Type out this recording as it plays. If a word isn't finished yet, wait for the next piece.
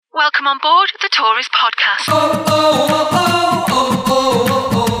Welcome on board the Tourist Podcast.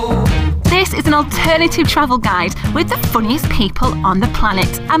 This is an alternative travel guide with the funniest people on the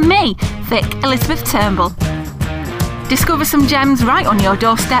planet, and me, Vic Elizabeth Turnbull. Discover some gems right on your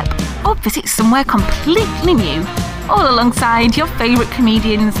doorstep, or visit somewhere completely new, all alongside your favourite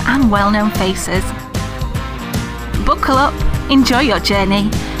comedians and well-known faces. Buckle up, enjoy your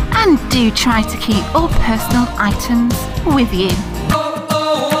journey, and do try to keep all personal items with you.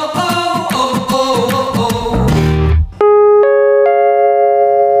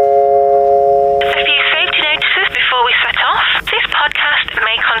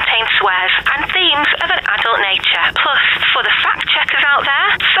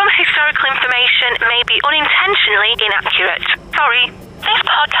 May be unintentionally inaccurate. Sorry, this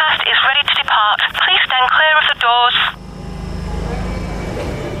podcast is ready to depart. Please stand clear of the doors.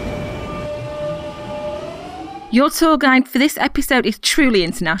 Your tour guide for this episode is truly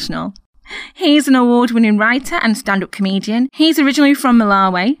international. He's an award-winning writer and stand-up comedian. He's originally from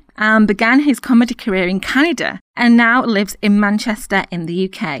Malawi and began his comedy career in Canada and now lives in Manchester in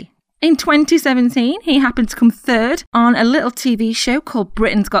the UK. In 2017, he happened to come third on a little TV show called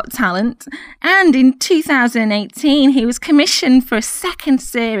Britain's Got Talent. And in 2018, he was commissioned for a second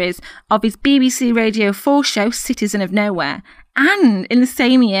series of his BBC Radio 4 show, Citizen of Nowhere. And in the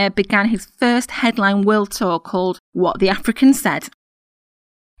same year, began his first headline world tour called What the African Said.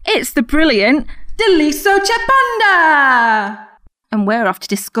 It's the brilliant Daliso Chaponda! And we're off to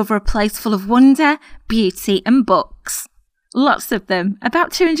discover a place full of wonder, beauty and books. Lots of them,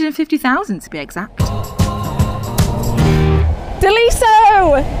 about 250,000 to be exact.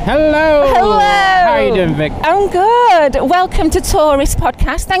 Daliso! Hello! Hello! How are you doing, Vic? I'm good. Welcome to Tourist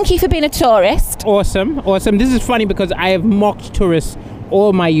Podcast. Thank you for being a tourist. Awesome. This is funny because I have mocked tourists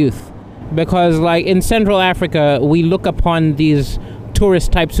all my youth. Because, like, in Central Africa, we look upon these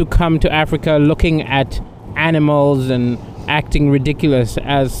tourist types who come to Africa looking at animals and acting ridiculous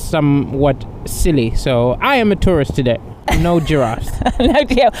as somewhat silly. So, I am a tourist today. No giraffes. No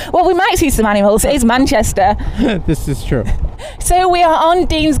deal. Well, we might see some animals. It is Manchester. This is true. So we are on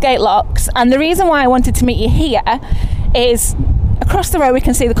Deansgate Locks, and the reason why I wanted to meet you here is across the road we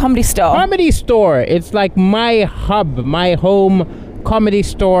can see the Comedy Store. Comedy Store. It's like my hub, my home comedy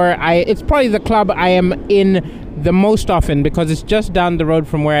store. It's probably the club I am in the most often because it's just down the road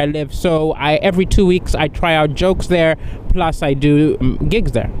from where I live. So every 2 weeks I try out jokes there, plus I do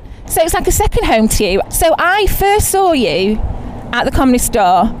gigs there. So it's like a second home to you. So I first saw you at the Comedy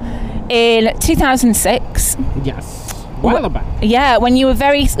Store in 2006. Yes. While back. Yeah,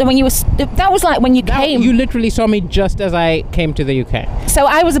 that was like when you came. You literally saw me just as I came to the UK. So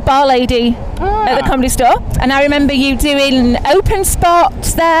I was a bar lady at the Comedy Store, and I remember you doing open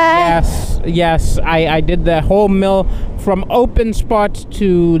spots there. Yes. I did the whole mill from open spot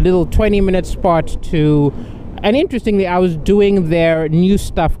to little 20-minute spot to... And interestingly, I was doing their new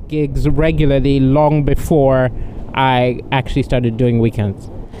stuff gigs regularly long before I actually started doing weekends.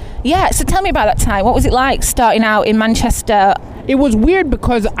 Yeah, so tell me about that time. What was it like starting out in Manchester? It was weird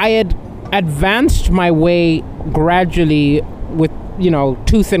because I had advanced my way gradually with,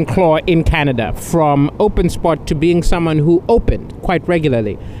 tooth and claw in Canada from open spot to being someone who opened quite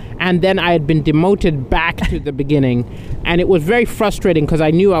regularly. And then I had been demoted back to the beginning. And it was very frustrating because I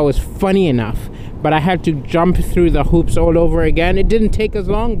knew I was funny enough. But I had to jump through the hoops all over again. It didn't take as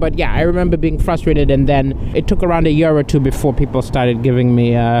long, but yeah, I remember being frustrated, and then it took around a year or two before people started giving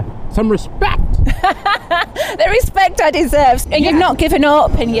me some respect. The respect I deserve. And you've not given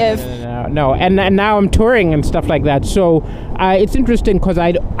up, and you've... No. And now I'm touring and stuff like that. So it's interesting because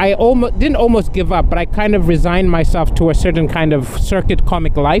I didn't almost give up, but I kind of resigned myself to a certain kind of circuit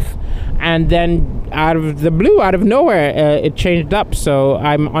comic life. And then out of the blue, out of nowhere, it changed up. So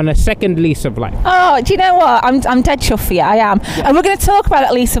I'm on a second lease of life. Oh, do you know what? I'm dead chuffed for you. I am. Yeah. And we're going to talk about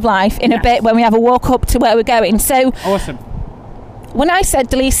that lease of life in a bit when we have a walk up to where we're going. So awesome. When I said,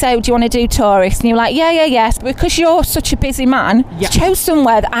 Daliso, do you want to do tourist? And you were like, yes. Because you're such a busy man, you chose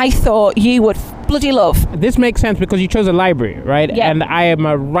somewhere that I thought you would bloody love. This makes sense because you chose a library, right? Yeah. And I am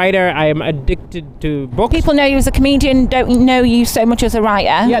a writer. I am addicted to books. People know you as a comedian, don't know you so much as a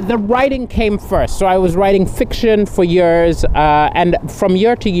writer. Yeah, the writing came first. So I was writing fiction for years. And from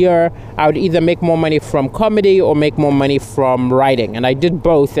year to year, I would either make more money from comedy or make more money from writing. And I did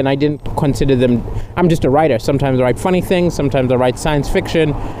both, and I didn't consider them... I'm just a writer. Sometimes I write funny things. Sometimes I write science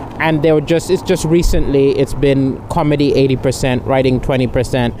fiction. And it's just recently, it's been comedy 80%, writing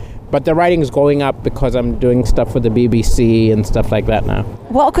 20%. But the writing is going up because I'm doing stuff for the BBC and stuff like that now.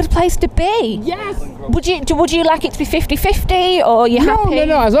 What a good place to be. Yes. Would you like it to be 50-50, or are you happy?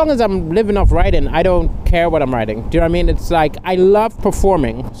 No. As long as I'm living off writing, I don't care what I'm writing. Do you know what I mean? It's like, I love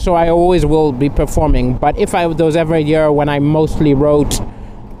performing, so I always will be performing. But if there was ever a year when I mostly wrote,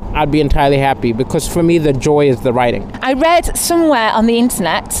 I'd be entirely happy, because for me, the joy is the writing. I read somewhere on the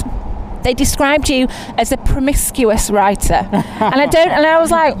internet, they described you as a promiscuous writer. and I was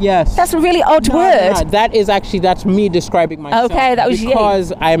like, yes, that's a really odd word. No, that's me describing myself. Okay, that was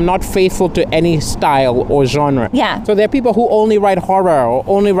because I am not faithful to any style or genre. Yeah. So there are people who only write horror, or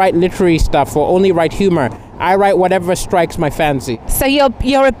only write literary stuff, or only write humor. I write whatever strikes my fancy. So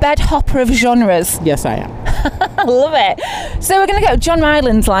you're a bed hopper of genres. Yes, I am. I love it. So we're going to go to John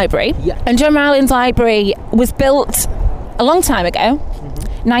Rylands Library. Yeah. And John Rylands Library was built a long time ago,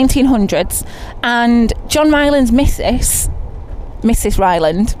 1900s, and John Ryland's Mrs.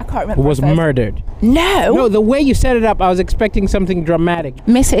 Ryland, I can't remember, was murdered. No, the way you set it up, I was expecting something dramatic.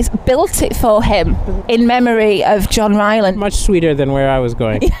 Mrs. built it for him in memory of John Ryland. Much sweeter than where I was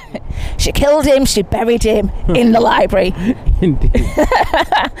going. She killed him, she buried him in the library. Indeed.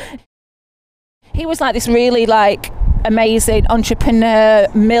 He was like this really amazing entrepreneur,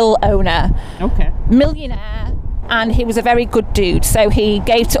 mill owner. Okay. Millionaire. And he was a very good dude, so he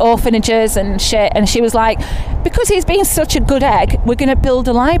gave to orphanages and shit, and she was like, because he's been such a good egg, we're going to build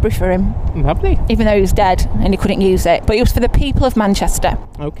a library for him. Lovely. Even though he was dead and he couldn't use it, but it was for the people of Manchester.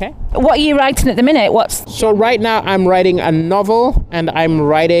 Okay. What are you writing at the minute? So right now I'm writing a novel, and I'm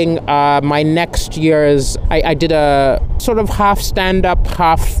writing my next year's, I did a sort of half stand-up,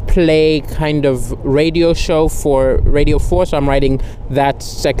 half play kind of radio show for Radio 4, so I'm writing that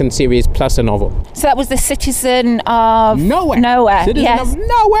second series plus a novel. So that was the Citizen of Nowhere. Citizen yes. of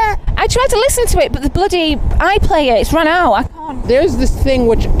Nowhere. I tried to listen to it, but the bloody iPlayer, it's run out. I can't. There's this thing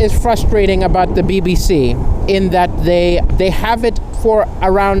which is frustrating about the BBC, in that they have it for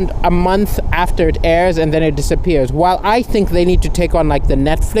around a month after it airs and then it disappears. While I think they need to take on like the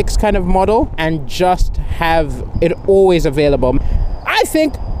Netflix kind of model and just have it always available. I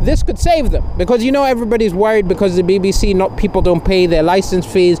think this could save them, because everybody's worried because the BBC, people don't pay their license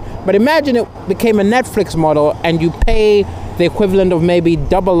fees. But imagine it became a Netflix model and you pay the equivalent of maybe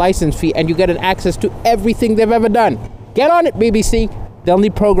double license fee and you get an access to everything they've ever done. Get on it, BBC. They'll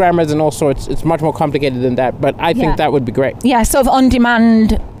need programmers and all sorts. It's much more complicated than that, but I think that would be great. Yeah, sort of on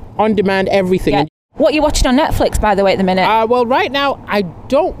demand. On demand, everything. Yeah. What are you watching on Netflix, by the way, at the minute? Well, right now, I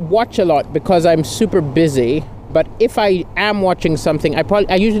don't watch a lot because I'm super busy. But if I am watching something,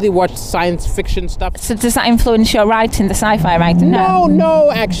 I usually watch science fiction stuff. So does that influence your writing, the sci-fi writing?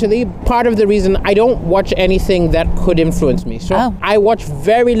 No, actually. Part of the reason I don't watch anything that could influence me. So I watch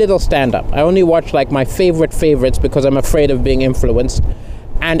very little stand-up. I only watch like my favorites because I'm afraid of being influenced.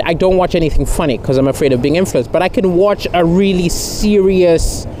 And I don't watch anything funny because I'm afraid of being influenced. But I can watch a really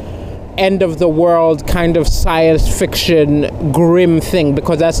serious, end of the world kind of science fiction grim thing,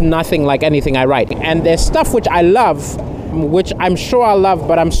 because that's nothing like anything I write. And there's stuff which I love, which I'm sure I'll love,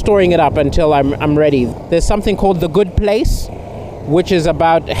 but I'm storing it up until I'm ready. There's something called The Good Place, which is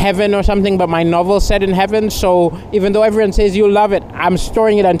about heaven or something, but my novel's set in heaven. So even though everyone says you'll love it, I'm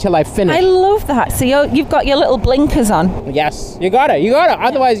storing it until I finish. I love that. So you've got your little blinkers on. Yes, you got it.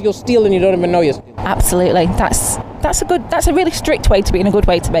 Otherwise you'll steal and you don't even know you're stealing. Absolutely. That's a really strict way to be and a good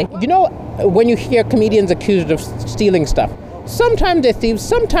way to be. When you hear comedians accused of stealing stuff, sometimes they're thieves,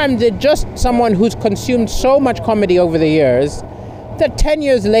 sometimes they're just someone who's consumed so much comedy over the years that 10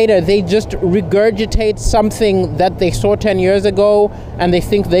 years later they just regurgitate something that they saw 10 years ago and they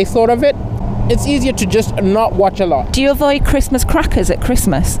think they thought of it. It's easier to just not watch a lot. Do you avoid Christmas crackers at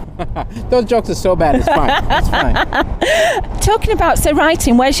Christmas? Those jokes are so bad, it's fine. It's fine. Talking about,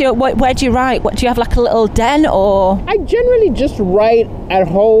 writing, where do you write? Do you have like a little den, or? I generally just write at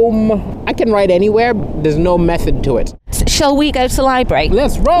home. I can write anywhere. There's no method to it. Shall we go to the library?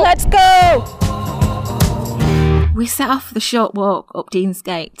 Let's roll. Let's go! We set off for the short walk up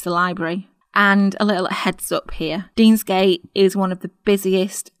Deansgate to the library. And a little heads up here, Deansgate is one of the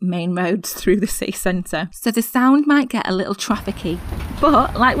busiest main roads through the city centre, so the sound might get a little trafficky,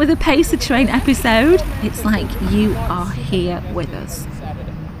 but like with a Pacer Train episode, it's like you are here with us.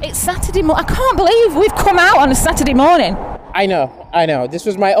 It's Saturday morning. I can't believe we've come out on a Saturday morning. I know. This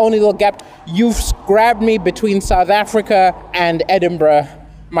was my only little gap. You've grabbed me between South Africa and Edinburgh,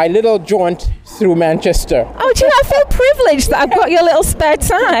 my little jaunt through Manchester. Oh, do you know, I feel privileged that I've got your little spare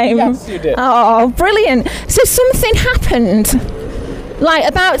time. Yes, you did. Oh, brilliant. So something happened, like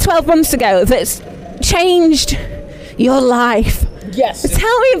about 12 months ago, that's changed your life. Yes.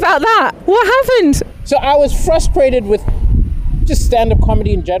 Tell me about that. What happened? So I was frustrated with just stand-up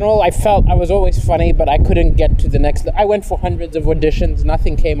comedy in general. I felt I was always funny, but I couldn't get to the next. I went for hundreds of auditions,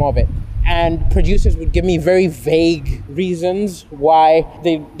 nothing came of it. And producers would give me very vague reasons why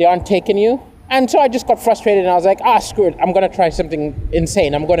they aren't taking you. And so I just got frustrated and I was like, screw it, I'm going to try something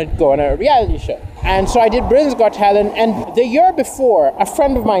insane. I'm going to go on a reality show. And so I did Britain's Got Talent. And the year before, a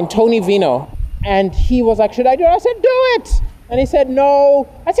friend of mine, Tony Vino, and he was like, should I do it? I said, do it. And he said, no.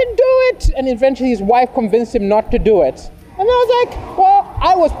 I said, do it. And eventually his wife convinced him not to do it. And I was like, well,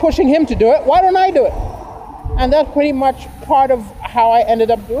 I was pushing him to do it. Why don't I do it? And that's pretty much part of how I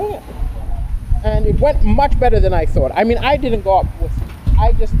ended up doing it. And it went much better than I thought. I mean, I didn't go up with,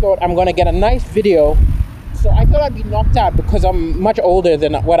 I just thought I'm going to get a nice video. So I thought I'd be knocked out because I'm much older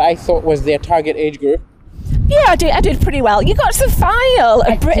than what I thought was their target age group. Yeah, I did pretty well. You got to the final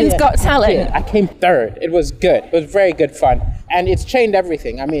of Britain's Got Talent. I came third. It was good. It was very good fun. And it's changed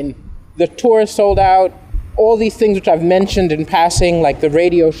everything. I mean, the tour sold out. All these things which I've mentioned in passing, like the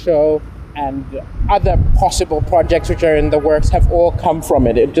radio show and other possible projects which are in the works, have all come from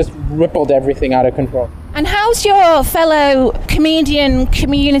it. It just rippled everything out of control. And how's your fellow comedian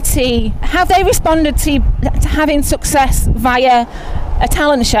community? Have they responded to having success via a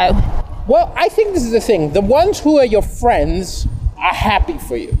talent show? Well, I think this is the thing. The ones who are your friends are happy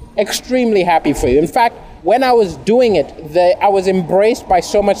for you, extremely happy for you. In fact, when I was doing it, I was embraced by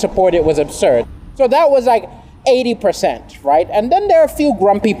so much support, it was absurd. So that was like 80%, right? And then there are a few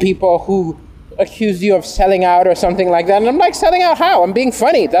grumpy people who accuse you of selling out or something like that. And I'm like, selling out how? I'm being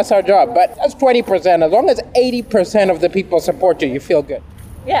funny. That's our job. But that's 20%. As long as 80% of the people support you, you feel good.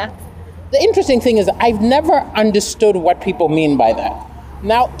 Yeah. The interesting thing is I've never understood what people mean by that.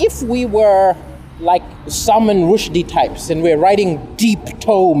 Now, if we were like Salman Rushdie types and we're writing deep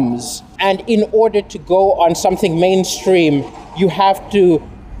tomes, and in order to go on something mainstream, you have to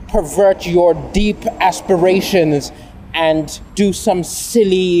pervert your deep aspirations and do some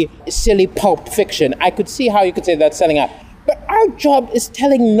silly pulp fiction, I could see how you could say that's selling out. But our job is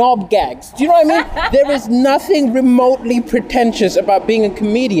telling knob gags. Do you know what I mean? There is nothing remotely pretentious about being a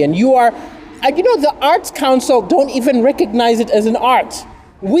comedian. You are, the Arts Council don't even recognize it as an art.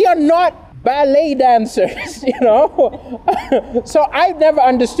 We are not ballet dancers, So I never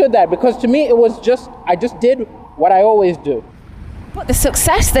understood that, because to me it was I just did what I always do. But the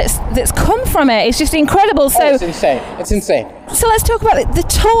success that's come from it is just incredible. So it's insane. It's insane. So let's talk about the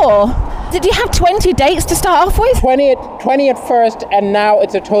tour. Did you have 20 dates to start off with? 20 at first, and now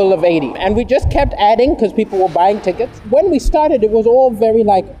it's a total of 80. And we just kept adding because people were buying tickets. When we started, it was all very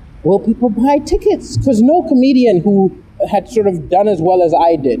like, will people buy tickets? Because no comedian who had sort of done as well as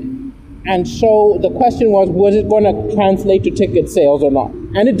I did. And so the question was it going to translate to ticket sales or not?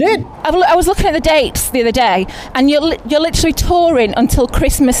 And it did. I was looking at the dates the other day, and you're literally touring until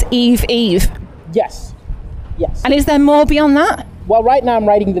Christmas Eve. Yes. And is there more beyond that? Well, right now I'm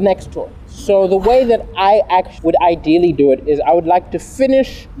writing the next tour. So the way that I actually would ideally do it is I would like to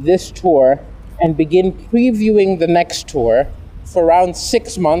finish this tour and begin previewing the next tour for around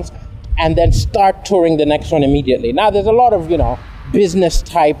 6 months, and then start touring the next one immediately. Now, there's a lot of, business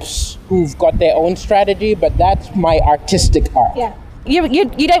types who've got their own strategy, but that's my artistic art. Yeah.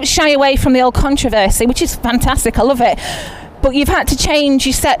 You don't shy away from the old controversy, which is fantastic. I love it. But you've had to change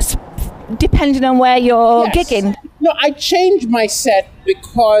your sets depending on where you're gigging. No, I changed my set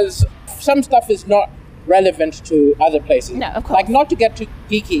because some stuff is not relevant to other places. No, of course. Like, not to get too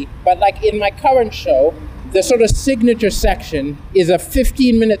geeky, but like in my current show, the sort of signature section is a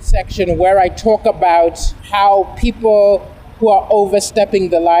 15-minute section where I talk about how people who are overstepping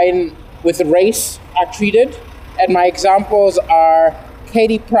the line with race are treated. And my examples are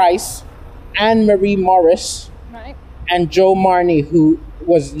Katie Price, Anne-Marie Morris, right, and Jo Marnie, who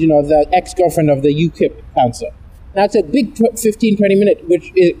was, the ex-girlfriend of the UKIP councillor. Now, it's a big 15-20 minute,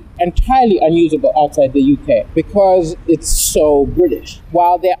 which is entirely unusable outside the UK because it's so British.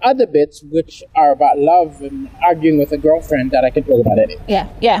 While there are other bits which are about love and arguing with a girlfriend that I can talk about anyway.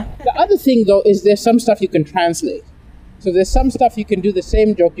 Yeah. The other thing, though, is there's some stuff you can translate. So there's some stuff you can do the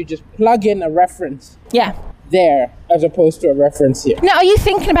same joke, you just plug in a reference there as opposed to a reference here. Now, are you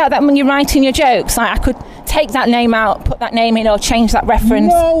thinking about that when you're writing your jokes? Like, I could take that name out, put that name in, or change that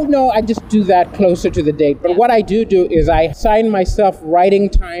reference? No, I just do that closer to the date. But what I do is I assign myself writing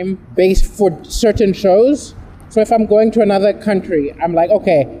time based for certain shows. So if I'm going to another country, I'm like,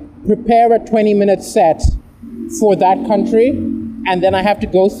 okay, prepare a 20-minute set for that country. And then I have to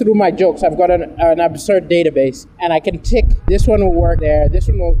go through my jokes. I've got an absurd database, and I can tick, this one will work there, this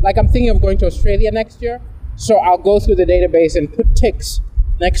one will, like I'm thinking of going to Australia next year. So I'll go through the database and put ticks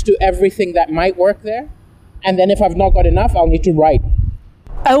next to everything that might work there. And then if I've not got enough, I'll need to write.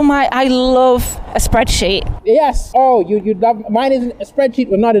 Oh my, I love a spreadsheet. Yes. Oh, you love, mine isn't a spreadsheet,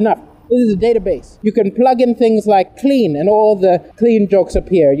 but not enough. This is a database. You can plug in things like clean, and all the clean jokes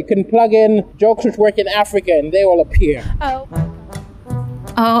appear. You can plug in jokes which work in Africa, and they all appear.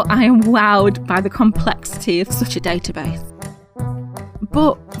 Oh, I am wowed by the complexity of such a database.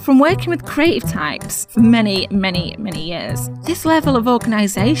 But from working with creative types for many, many, many years, this level of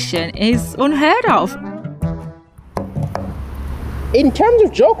organisation is unheard of. In terms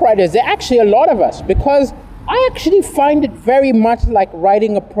of joke writers, there are actually a lot of us, because I actually find it very much like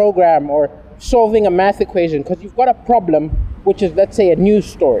writing a program or solving a math equation, because you've got a problem, which is, let's say, a news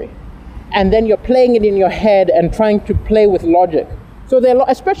story, and then you're playing it in your head and trying to play with logic. So there are,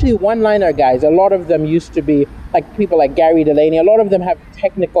 especially one-liner guys, a lot of them used to be like people like Gary Delaney. A lot of them have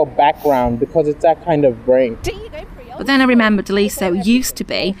technical background because it's that kind of brain. But then I remember Daliso used to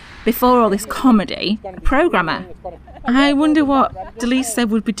be, before all this comedy, a programmer. I wonder what Daliso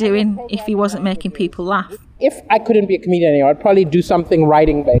would be doing if he wasn't making people laugh. If I couldn't be a comedian anymore, I'd probably do something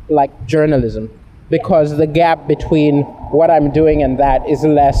writing-based, like journalism, because the gap between what I'm doing and that is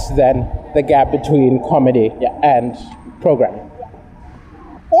less than the gap between comedy and programming.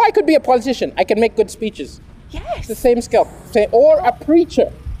 Or I could be a politician. I can make good speeches. yes. It's the same skill. Or a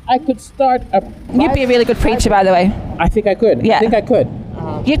preacher. I could start a... You'd be a really good preacher, by the way. I think I could. Yeah. I think I could.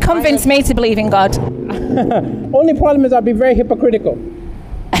 You convinced me to believe in God. Only problem is I'll be very hypocritical.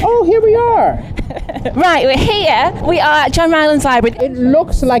 Oh, here we are. Right, we're here. We are at John Rylands Library. It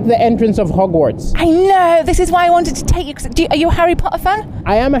looks like the entrance of Hogwarts. I know. This is why I wanted to take you. Are you a Harry Potter fan?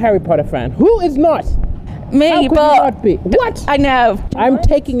 I am a Harry Potter fan. Who is not? Me, How could but... you not be? What? I know. I'm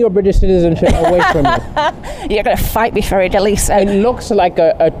taking your British citizenship away from you. You're going to fight me for it, Daliso. It looks like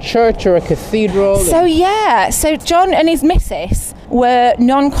a church or a cathedral. So John and his missus were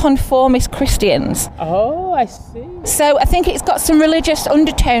non-conformist Christians. Oh, I see. So I think it's got some religious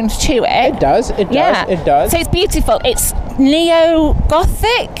undertones to it. It does. It does. Yeah. It does. So it's beautiful. It's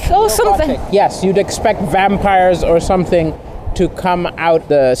neo-Gothic or something. Gothic. Yes, you'd expect vampires or something to come out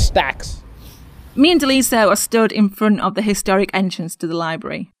the stacks. Me and Daliso are stood in front of the historic entrance to the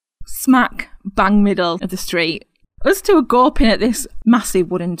library. Smack bang middle of the street. Us two are gawping at this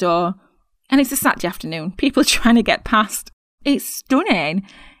massive wooden door. And it's a Saturday afternoon. People are trying to get past. It's stunning.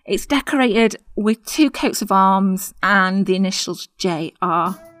 It's decorated with 2 coats of arms and the initials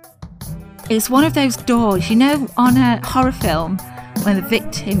JR. It's one of those doors, you know, on a horror film when the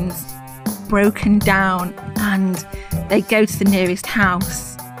victim's broken down and they go to the nearest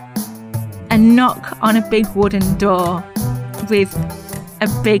house and knock on a big wooden door with a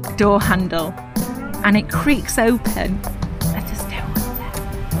big door handle, and it creaks open. I just don't want that.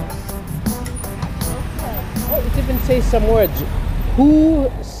 Oh, it even says some words. Who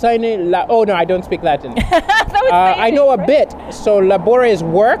sine la... Oh, no, I don't speak Latin. I know a bit. So labore is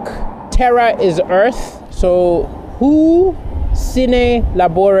work, terra is earth. So who sine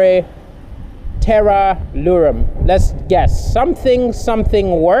labore terra lurum. Let's guess.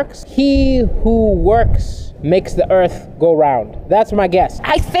 Something works. He who works makes the earth go round. That's my guess.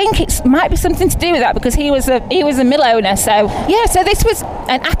 I think it might be something to do with that because he was a mill owner. So yeah, so this was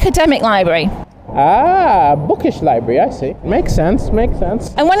an academic library. Ah, bookish library, I see. Makes sense.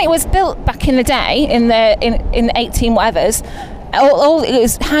 And when it was built back in the day, in the 18 whatevers, all it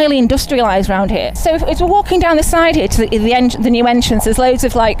was highly industrialised around here. So if we're walking down the side here to the new entrance, there's loads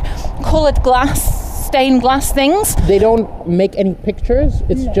of like coloured glass, stained glass things. They don't make any pictures.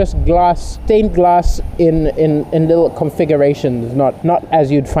 It's just glass, stained glass in little configurations, not as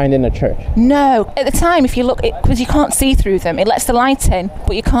you'd find in a church. No, at the time, if you look, because you can't see through them, it lets the light in,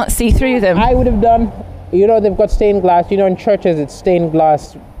 but you can't see through them. I would have done, they've got stained glass. In churches it's stained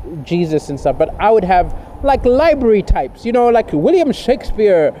glass Jesus and stuff, but I would have like library types, like William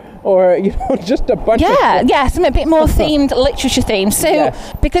Shakespeare or, just a bunch of... Yeah, something a bit more themed, literature themed. So,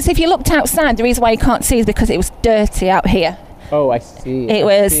 yes. Because if you looked outside, the reason why you can't see is because it was dirty out here. Oh, I see. It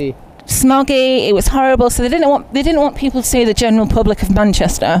was smoggy, it was horrible, so they didn't want people to see the general public of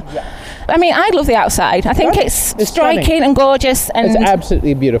Manchester. Yeah. I mean, I love the outside. I think it's striking stunning. And gorgeous. And it's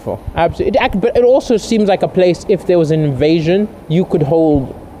absolutely beautiful. Absolutely. But it also seems like a place, if there was an invasion, you could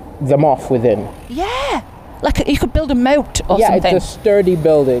hold them off within. Yeah. Like you could build a moat or something. Yeah, it's a sturdy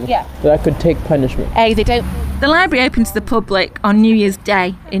building that could take punishment. Hey, they don't... The library opened to the public on New Year's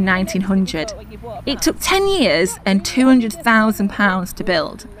Day in 1900. It took 10 years and £200,000 to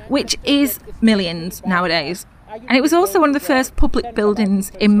build, which is millions nowadays. And it was also one of the first public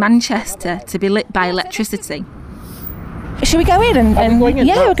buildings in Manchester to be lit by electricity. Should we go in? Are we going in?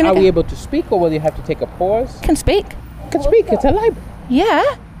 Yeah, we're going to Are we able to speak or will you have to take a pause? Can speak. Can speak, it's a library.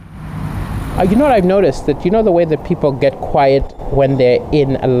 Yeah. You know what I've noticed? That you know the way that people get quiet when they're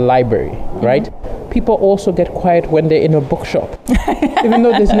in a library, right? People also get quiet when they're in a bookshop. Even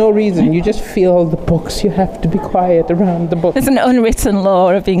though there's no reason, you just feel the books. You have to be quiet around the books. There's an unwritten law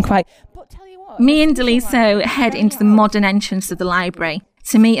of being quiet. But tell you what, Me and Daliso head into the modern entrance of the library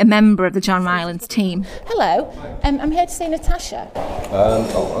to meet a member of the John Rylands team. hello, I'm here to see Natasha.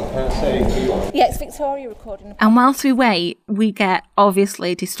 Can I say who you are? Yeah, it's Victoria recording. And whilst we wait, we get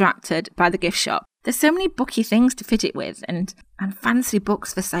obviously distracted by the gift shop. There's so many booky things to fit it with and fancy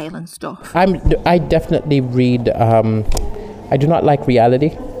books for sale and stuff. I definitely read. I do not like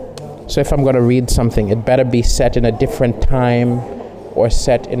reality. So if I'm going to read something, it better be set in a different time or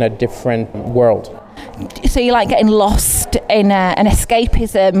set in a different world. So you like getting lost in an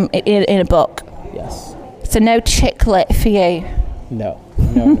escapism in a book? Yes. So no chick lit for you? No.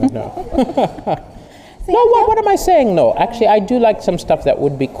 Well, what am I saying? No, actually, I do like some stuff that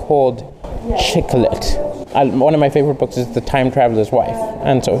would be called chick-lit. One of my favorite books is The Time Traveler's Wife,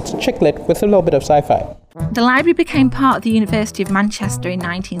 and so it's chick-lit with a little bit of sci-fi. The library became part of the University of Manchester in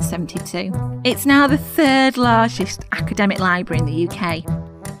 1972. It's now the third largest academic library in the UK.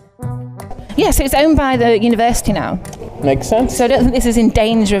 Yeah, so it's owned by the university now. Makes sense? So I don't think this is in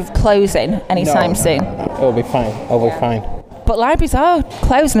danger of closing anytime soon. No. It'll be fine. But libraries are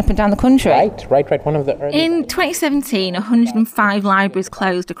closing up and down the country. Right. One of the early... In 2017, 105 libraries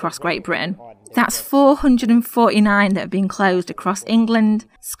closed across Great Britain. That's 449 that have been closed across England,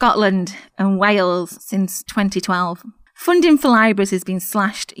 Scotland and Wales since 2012. Funding for libraries has been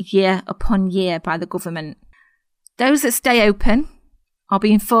slashed year upon year by the government. Those that stay open are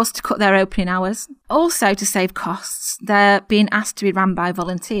being forced to cut their opening hours. Also, to save costs, they're being asked to be run by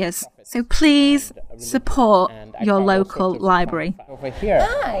volunteers. So please support your local library. Over here.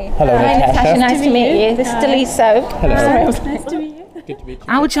 Hi. Hello, Natasha. Nice to meet you. This is Daliso. Hello. Nice to meet you. Good to meet you.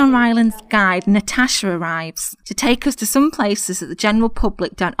 Our John Rylands guide, Natasha, arrives to take us to some places that the general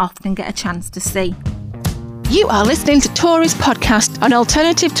public don't often get a chance to see. You are listening to Tourist Podcast, an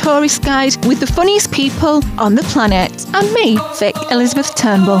alternative tourist guide with the funniest people on the planet. And me, Vic Elizabeth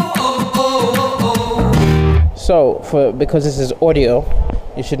Turnbull. So, because this is audio,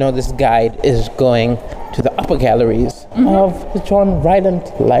 you should know this guide is going to the upper galleries of the John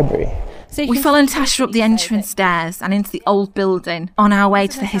Rylands Library. So We follow Natasha up the entrance stairs and into the old building on our way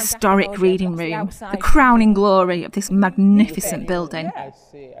to the historic reading room, the crowning glory of this magnificent building. I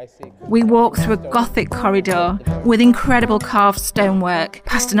see. We walk through a Gothic corridor with incredible carved stonework,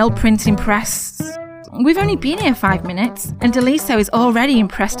 past an old printing press. We've only been here 5 minutes, and Daliso is already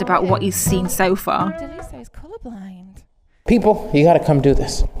impressed about what he's seen so far. Daliso is colourblind. People, you got to come do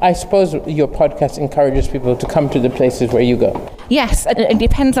this. I suppose your podcast encourages people to come to the places where you go. Yes, it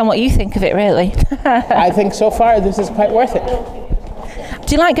depends on what you think of it, really. I think so far this is quite worth it.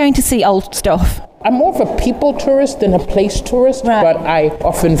 Do you like going to see old stuff? I'm more of a people tourist than a place tourist, Right. but I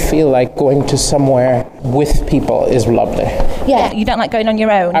often feel like going to somewhere with people is lovely. Yeah, you don't like going on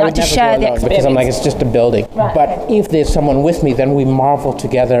your own. I You would like to never share go the alone experience. because I'm like, it's just a building. Right, But okay. if there's someone with me, then we marvel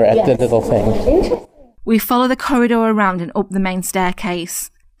together at the little things. We follow the corridor around and up the main staircase.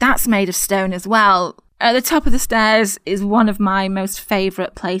 That's made of stone as well. At the top of the stairs is one of my most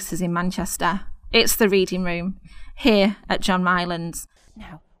favourite places in Manchester. It's the reading room, here at John Rylands.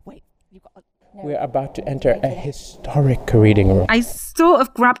 Now, wait. You've got. We're about to enter a historic reading room. I sort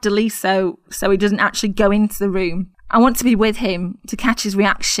of grabbed Daliso so he doesn't actually go into the room. I want to be with him to catch his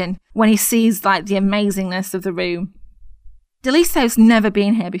reaction when he sees the amazingness of the room. Daliso's never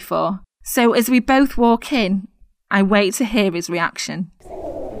been here before, so as we both walk in, I wait to hear his reaction.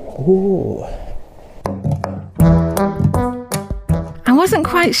 Ooh. I wasn't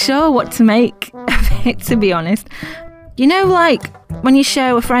quite sure what to make of it, to be honest. You know, like when you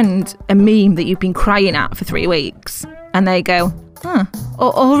show a friend a meme that you've been crying at for 3 weeks, and they go, huh.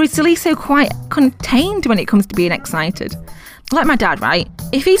 Or is Daliso quite contained when it comes to being excited? Like my dad, right?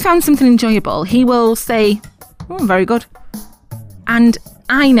 If he's found something enjoyable, he will say, very good. And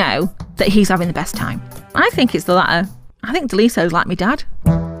I know that he's having the best time. I think it's the latter. I think Daliso's like my dad.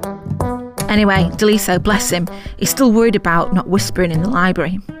 Anyway, Daliso, bless him, is still worried about not whispering in the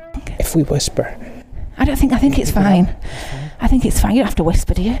library. If we whisper. I think it's fine. I think it's fine. You don't have to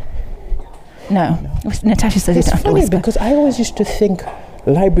whisper, do you? No. Natasha says you It's don't have to funny whisper. because I always used to think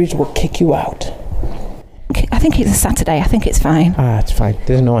libraries will kick you out. I think it's a Saturday. I think it's fine. It's fine.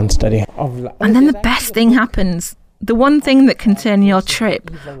 There's no one studying. And then the best thing happens. The one thing that can turn your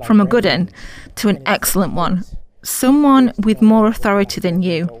trip from a good one to an excellent one. Someone with more authority than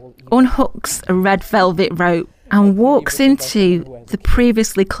you unhooks a red velvet rope and walks into the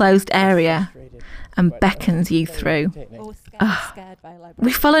previously closed area and beckons you through.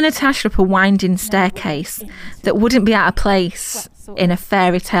 We follow Natasha up a winding staircase that wouldn't be out of place in a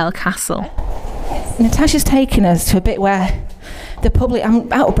fairy tale castle. Natasha's taking us to a bit where the public,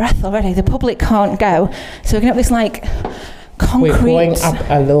 I'm out of breath already, the public can't go. So we're going to have this like concrete... We're going up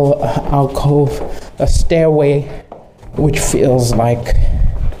a little alcove, a stairway, which feels like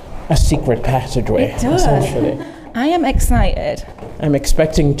a secret passageway, essentially. I am excited. I'm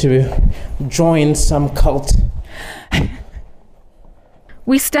expecting to join some cult.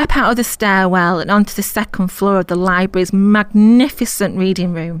 We step out of the stairwell and onto the second floor of the library's magnificent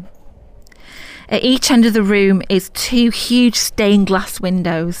reading room. At each end of the room is 2 huge stained glass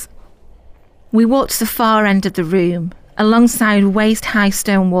windows. We walk to the far end of the room, alongside waist-high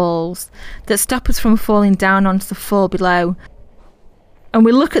stone walls that stop us from falling down onto the floor below. And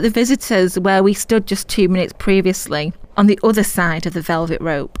we look at the visitors where we stood just 2 minutes previously, on the other side of the velvet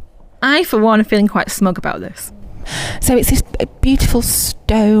rope. I, for one, am feeling quite smug about this. So it's this beautiful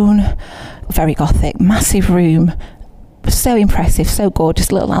stone, very gothic, massive room. So impressive, so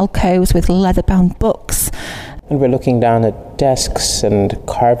gorgeous, little alcoves with leather-bound books. And we're looking down at desks and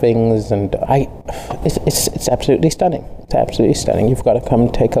carvings, and it's absolutely stunning. It's absolutely stunning. You've got to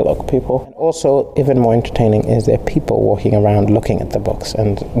come take a look, people. And also, even more entertaining is there are people walking around looking at the books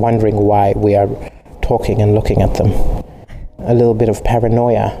and wondering why we are talking and looking at them. A little bit of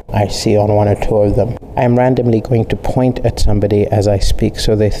paranoia I see on 1 or 2 of them. I am randomly going to point at somebody as I speak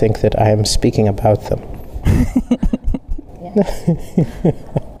so they think that I am speaking about them.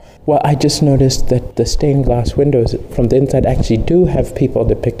 Well, I just noticed that the stained glass windows from the inside actually do have people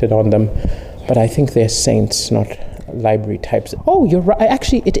depicted on them, but I think they're saints, not library types. Oh, you're right.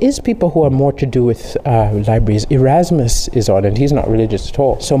 Actually, it is people who are more to do with libraries. Erasmus is on it. He's not religious at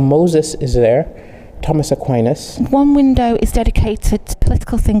all. So Moses is there. Thomas Aquinas. One window is dedicated to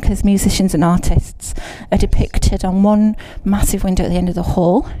political thinkers, musicians and artists are depicted on one massive window at the end of the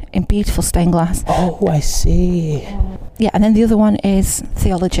hall in beautiful stained glass. Oh, I see. Yeah, and then the other one is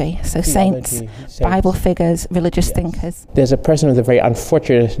theology, so saints, Bible figures, religious thinkers. There's a person with a very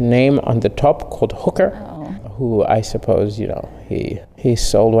unfortunate name on the top called Hooker, who I suppose, he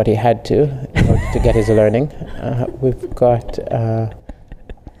sold what he had to in order to get his learning. We've got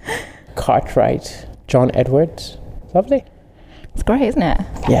Cartwright, John Edwards. Lovely. It's great, isn't it?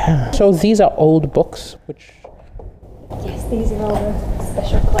 Yeah. So these are old books, which... Yes, these are all the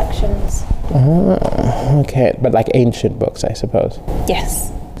special collections. Okay, but like ancient books, I suppose.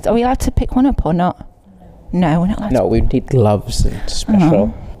 Yes. Are we allowed to pick one up or not? No, we're not allowed No, we need gloves and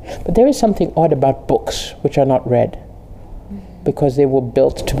special. But there is something odd about books which are not read, because they were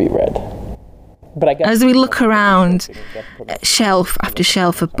built to be read. But I guess as we look around, shelf after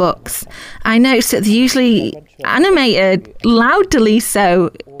shelf of books, I notice that the usually animated, loudly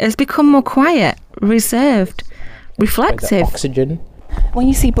so, has become more quiet, reserved, reflective. Oxygen. When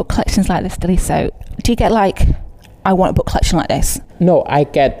you see book collections like this, Deliso, do you get like, I want a book collection like this? No, I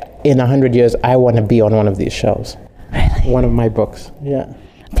get, in 100 years, I want to be on one of these shelves. Really? One of my books, yeah.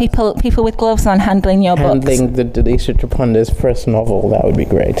 People with gloves on handling your books. Handling the Deliso Chaponda's first novel, that would be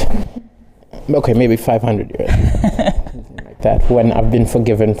great. Okay, maybe 500 years. Like that, when I've been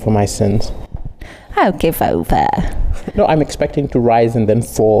forgiven for my sins. Oh, give over. No, I'm expecting to rise and then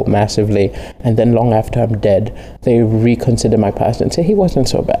fall massively, and then long after I'm dead, they reconsider my past and say, he wasn't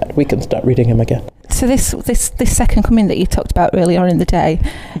so bad. We can start reading him again. So this second coming that you talked about earlier on in the day,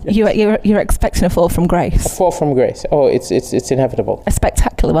 yes. you're expecting a fall from grace? A fall from grace. Oh, it's inevitable. A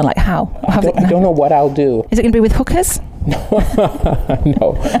spectacular one, like how? I don't know what I'll do. Is it going to be with hookers?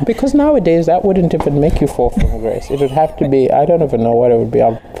 No, because nowadays that wouldn't even make you fall from grace. It would have to be, I don't even know what it would be.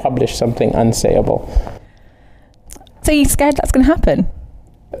 I'll publish something unsayable. So you're scared that's going to happen?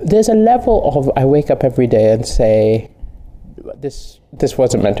 There's a level of, I wake up every day and say, this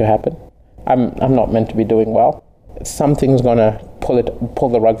wasn't meant to happen. I'm not meant to be doing well. Something's going to pull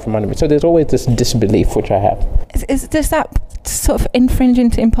the rug from under me. So there's always this disbelief which I have. Does that sort of infringe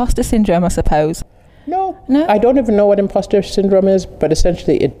into imposter syndrome, I suppose? No. I don't even know what imposter syndrome is, but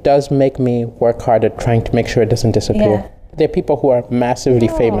essentially it does make me work harder trying to make sure it doesn't disappear. Yeah. There are people who are massively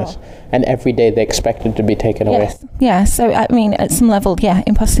famous, and every day they expect it to be taken away. Yeah, so I mean, at some level,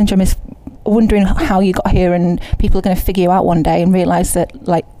 imposter syndrome is wondering how you got here, and people are going to figure you out one day and realise that,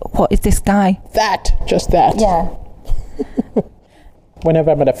 like, what is this guy? Just that. Yeah.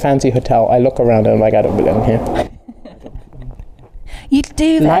 Whenever I'm at a fancy hotel, I look around and I'm like, I don't belong here. You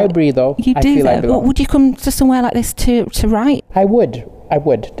do that. Library, though. You do that. Would you come to somewhere like this to write? I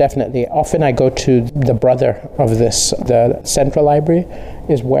would, definitely. Often I go to the brother of this, the Central Library,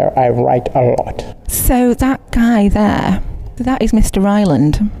 is where I write a lot. So that guy there, That is Mr.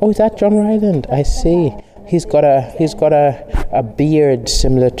 Ryland. Oh, is that John Ryland? I see. He's got a beard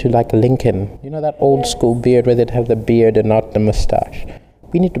similar to like Lincoln. You know that old school beard where they'd have the beard and not the moustache.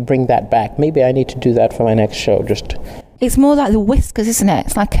 We need to bring that back. Maybe I need to do that for my next show. Just. It's more like the whiskers, isn't it?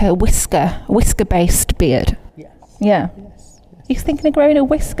 It's like a whisker-based beard. Yes. Yeah. Yes. You're thinking of growing a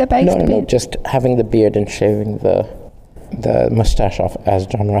whisker-based beard? No, just having the beard and shaving the moustache off as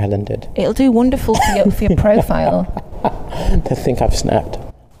John Ryland did. It'll do wonderful for your profile. They think I've snapped.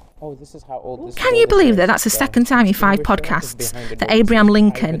 Oh, this is how old this Can you believe that that's the second time in 5 podcasts that Abraham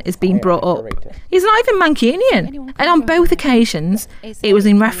Lincoln is being brought up? He's not even Mancunian. And on both occasions, it was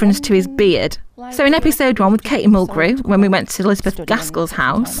in reference to his beard. So in episode 1 with Katie Mulgrew, when we went to Elizabeth Gaskell's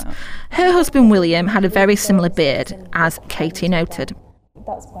house, her husband William had a very similar beard, as Katie noted.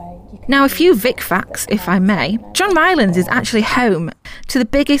 Now, a few Vic facts, if I may. John Rylands is actually home to the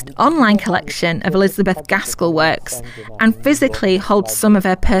biggest online collection of Elizabeth Gaskell works and physically holds some of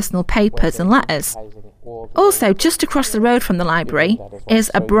her personal papers and letters. Also, just across the road from the library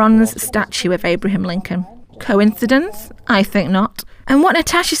is a bronze statue of Abraham Lincoln. Coincidence? I think not. And what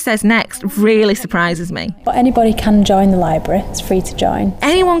Natasha says next really surprises me. But anybody can join the library. It's free to join.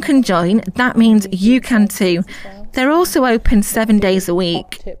 Anyone can join. That means you can too. They're also open 7 days a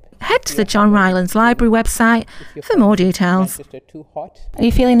week. Head to the John Rylands Library website for more details. Are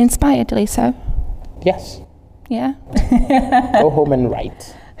you feeling inspired, Daliso? Yes. Yeah? Go home and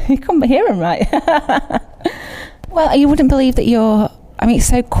write. You come here and write. Well, you wouldn't believe that it's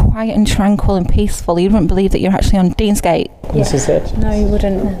so quiet and tranquil and peaceful. You wouldn't believe that you're actually on Deansgate. This is it. No, you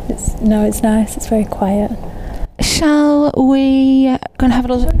wouldn't. It's nice. It's very quiet. Shall we go and have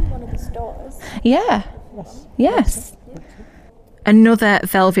a little... One of the stores. Yeah. Yes. Another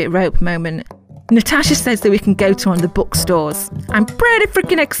velvet rope moment. Natasha says that we can go to one of the bookstores. I'm pretty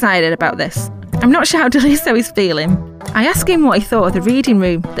freaking excited about this. I'm not sure how Daliso is feeling. I asked him what he thought of the reading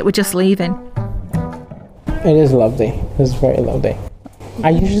room that we're just leaving. It is lovely. It's very lovely. I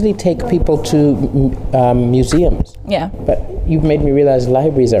usually take people to museums. Yeah. But you've made me realise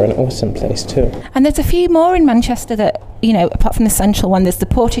libraries are an awesome place too. And there's a few more in Manchester that, apart from the central one, there's the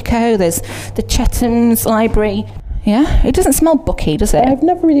Portico, there's the Chetham's Library. Yeah? It doesn't smell booky, does it? I've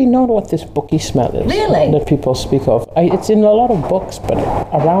never really known what this booky smell is. Really? That people speak of. It's in a lot of books, but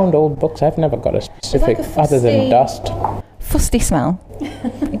around old books, I've never got a specific, other than dust. Fusty smell.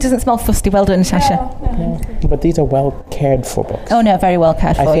 It doesn't smell fusty. Well done, Natasha. Yeah. But these are well cared for books. Oh no, very well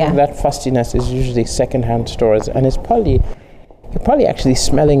cared for, I think that fustiness is usually second-hand stores, and you're probably actually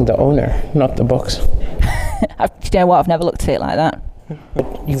smelling the owner, not the books. You know what? I've never looked at it like that.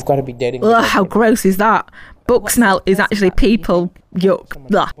 But you've got to be dating. Ugh, how gross is that? Book smell is actually people. Yuck.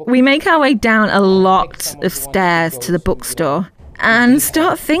 Ugh. We make our way down a lot of stairs to the bookstore and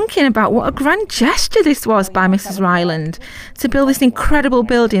start thinking about what a grand gesture this was by Mrs. Ryland to build this incredible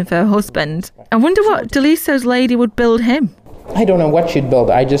building for her husband. I wonder what Daliso's lady would build him. I don't know what she'd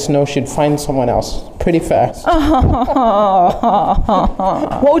build. I just know she'd find someone else pretty fast.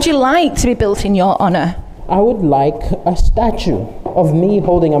 What would you like to be built in your honour? I would like a statue of me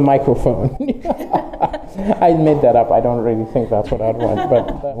holding a microphone. I made that up. I don't really think that's what I'd want.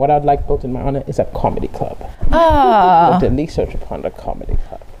 But what I'd like built in my honor is a comedy club. Ah. The Daliso Chaponda Comedy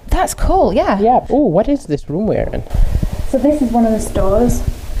Club. That's cool, yeah. Yeah. Oh, what is this room we're in? So this is one of the stores.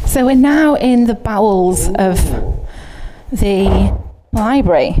 So we're now in the bowels of the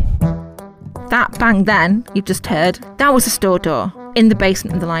library. That bang then, you've just heard, that was a store door in the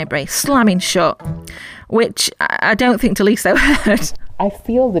basement of the library, slamming shut, which I don't think Daliso heard. I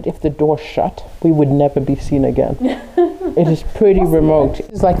feel that if the door shut, we would never be seen again. It is pretty remote.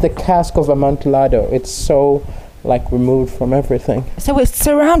 It's like the cask of Amontillado. It's so, removed from everything. So it's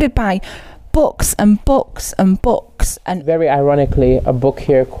surrounded by books and books and books. And very ironically, a book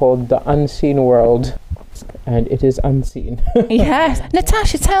here called The Unseen World, and it is unseen. Yes.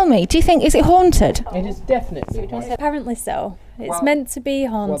 Natasha, tell me, do you think, is it haunted? It is definitely haunted. Apparently so. It's meant to be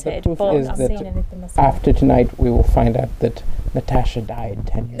haunted, the but truth is I've that seen anything myself. after tonight, we will find out that Natasha died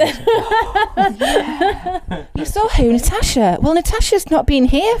 10 years ago. You saw who? Natasha? Well, Natasha's not been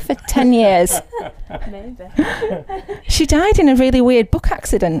here for 10 years. Maybe. She died in a really weird book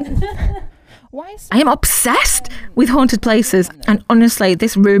accident. Why is I am obsessed with haunted places, and honestly,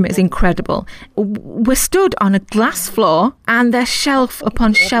 this room is incredible. We're stood on a glass floor, and there's shelf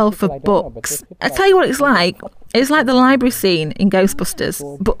upon shelf of books. I tell you what it's like. It's like the library scene in Ghostbusters,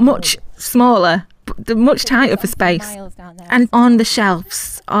 but much smaller, but much tighter for space. And on the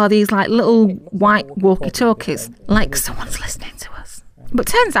shelves are these little white walkie-talkies, like someone's listening to us. But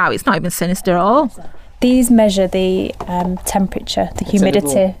turns out it's not even sinister at all. These measure the temperature, the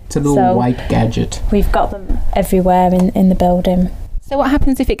humidity. It's a little white gadget. We've got them everywhere in the building. So what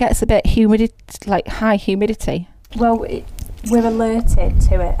happens if it gets a bit humid, like high humidity? Well, we're alerted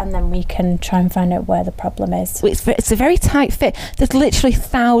to it, and then we can try and find out where the problem is. It's a very tight fit. There's literally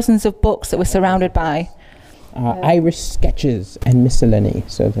thousands of books that we're surrounded by. Irish sketches and miscellany.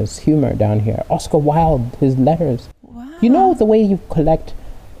 So there's humor down here. Oscar Wilde, his letters. Wow. You know the way you collect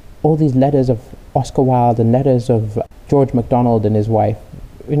all these letters of Oscar Wilde and letters of George MacDonald and his wife.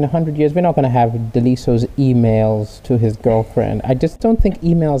 In 100 years, we're not going to have Deliso's emails to his girlfriend. I just don't think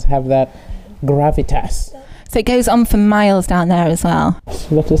emails have that gravitas. So it goes on for miles down there as well.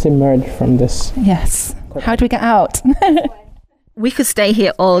 So let us emerge from this. Yes. How do we get out? We could stay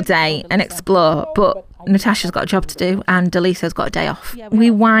here all day and explore, but Natasha's got a job to do and Deliso's got a day off.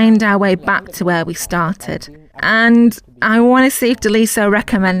 We wind our way back to where we started. And I want to see if Deliso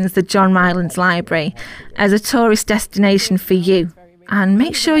recommends the John Rylands Library as a tourist destination for you. And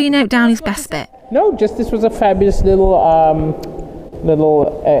make sure you note down his best bit. No, just this was a fabulous little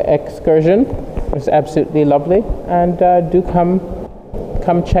excursion. It was absolutely lovely. And do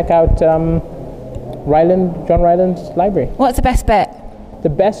come check out John Rylands Library. What's the best bit? The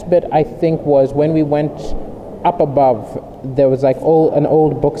best bit, I think, was when we went up above. There was like an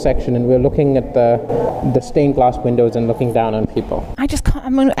old book section, and we were looking at the stained glass windows and looking down on people. I just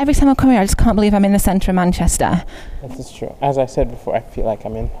can't. Every time I come here, I just can't believe I'm in the centre of Manchester. This is true. As I said before, I feel like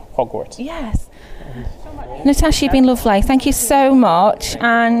I'm in Hogwarts. Yes. Natasha, you've been lovely. Thank you so much.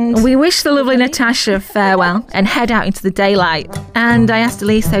 And we wish the lovely Natasha farewell and head out into the daylight. And I asked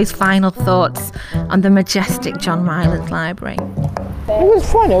Deliso his final thoughts on the majestic John Rylands Library. It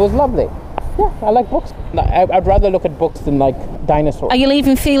was fun. It was lovely. Yeah, I like books. I'd rather look at books than like dinosaurs. Are you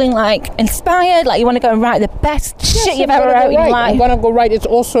leaving feeling like inspired? Like you want to go and write the best shit you've ever wrote in your life? I'm going to go write. It's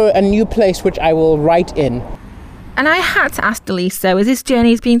also a new place which I will write in. And I had to ask Deliso, as this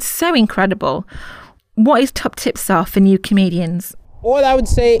journey has been so incredible, what his top tips are for new comedians. All I would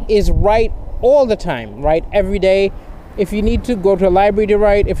say is write all the time. Write every day. If you need to go to a library to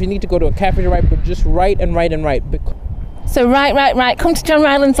write, if you need to go to a cafe to write, but just write and write and write. So write. Come to John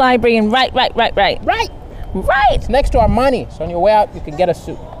Rylands Library and write. Right. It's next to Armani, so on your way out, you can get a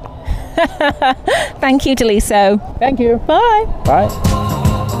suit. Thank you, Deliso. Thank you. Bye. Bye.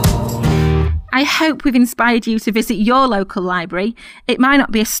 I hope we've inspired you to visit your local library. It might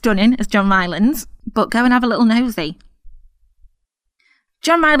not be as stunning as John Rylands, but go and have a little nosy.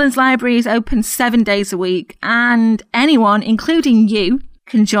 John Rylands Library is open 7 days a week, and anyone, including you,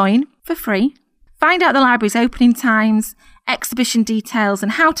 can join for free. Find out the library's opening times, exhibition details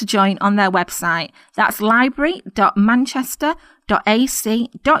and how to join on their website. That's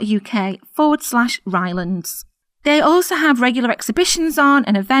library.manchester.ac.uk/Rylands. They also have regular exhibitions on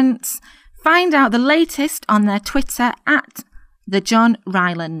and events. Find out the latest on their Twitter at The John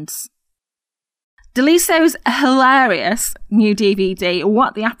Rylands. Deliso's hilarious new DVD,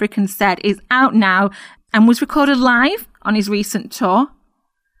 What the Africans Said, is out now and was recorded live on his recent tour.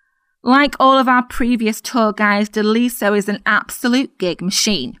 Like all of our previous tour guides, Deliso is an absolute gig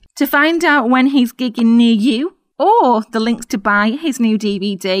machine. To find out when he's gigging near you, or the links to buy his new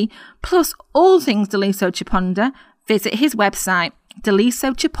DVD, plus all things Deliso Chaponda, visit his website,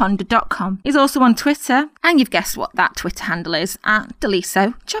 delisochaponda.com. He's also on Twitter, and you've guessed what that Twitter handle is, at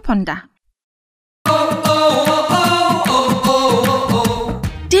Deliso Chaponda.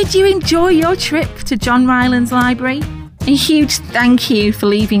 Did you enjoy your trip to John Rylands Library? A huge thank you for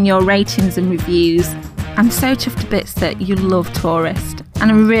leaving your ratings and reviews. I'm so chuffed to bits that you love Tourist, and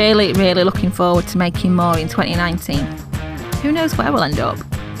I'm really looking forward to making more in 2019. Who knows where we'll end up,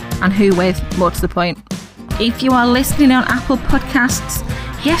 and who with, more to the point. If you are listening on Apple Podcasts,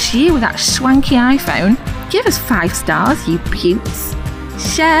 yes, you with that swanky iPhone, give us 5 stars, you beauts.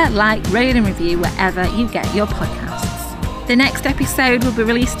 Share, like, rate and review wherever you get your podcasts. The next episode will be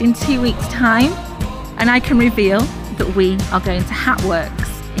released in 2 weeks' time, and I can reveal that we are going to Hatworks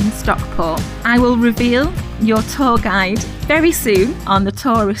in Stockport. I will reveal your tour guide very soon on the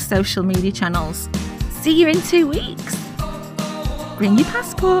Tourist social media channels. See you in 2 weeks. Bring your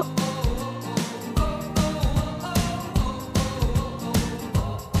passport.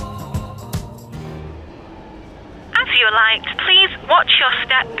 As you liked, please watch your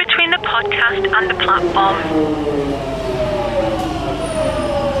step between the podcast and the platform.